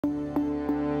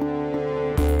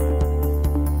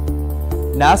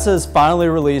NASA has finally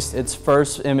released its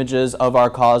first images of our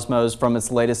cosmos from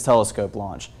its latest telescope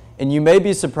launch, and you may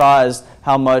be surprised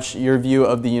how much your view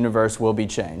of the universe will be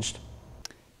changed.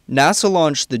 NASA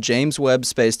launched the James Webb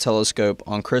Space Telescope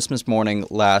on Christmas morning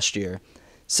last year.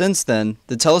 Since then,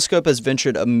 the telescope has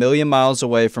ventured 1 million miles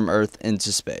away from Earth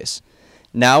into space.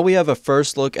 Now we have a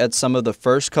first look at some of the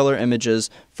first color images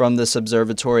from this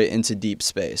observatory into deep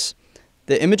space.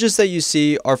 The images that you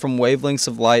see are from wavelengths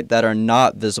of light that are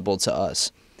not visible to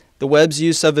us. The Webb's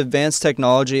use of advanced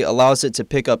technology allows it to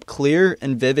pick up clear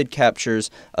and vivid captures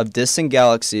of distant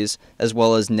galaxies as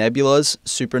well as nebulas,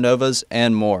 supernovas,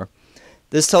 and more.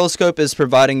 This telescope is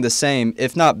providing the same,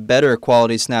 if not better,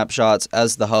 quality snapshots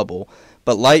as the Hubble,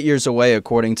 but light years away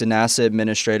according to NASA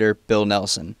Administrator Bill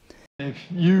Nelson. If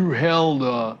you held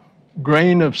a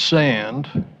grain of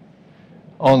sand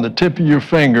on the tip of your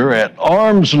finger at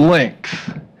arm's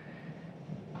length,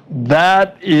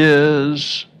 that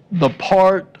is the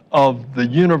part of the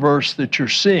universe that you're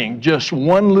seeing, just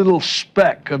one little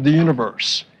speck of the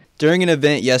universe. During an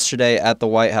event yesterday at the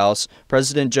White House,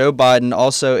 President Joe Biden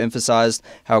also emphasized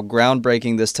how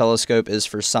groundbreaking this telescope is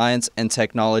for science and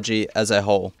technology as a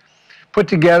whole. Put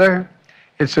together,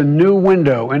 it's a new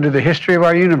window into the history of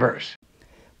our universe.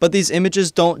 But these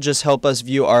images don't just help us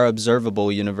view our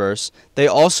observable universe. They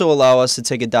also allow us to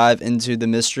take a dive into the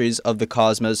mysteries of the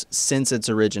cosmos since its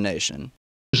origination.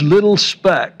 These little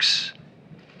specks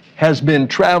has been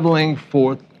traveling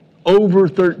for over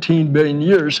 13 billion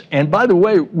years. And by the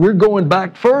way, we're going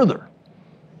back further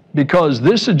because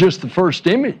this is just the first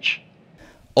image.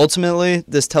 Ultimately,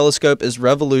 this telescope is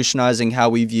revolutionizing how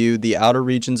we view the outer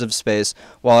regions of space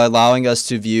while allowing us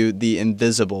to view the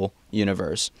invisible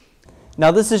universe. Now,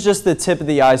 this is just the tip of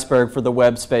the iceberg for the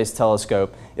Webb Space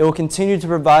Telescope. It will continue to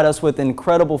provide us with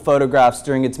incredible photographs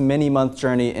during its many-month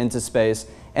journey into space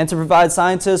and to provide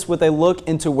scientists with a look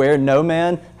into where no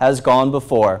man has gone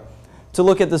before. To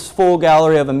look at this full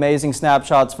gallery of amazing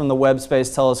snapshots from the Webb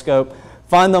Space Telescope,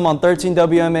 find them on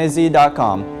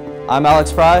 13WMAZ.com. I'm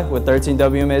Alex Fry with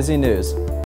 13WMAZ News.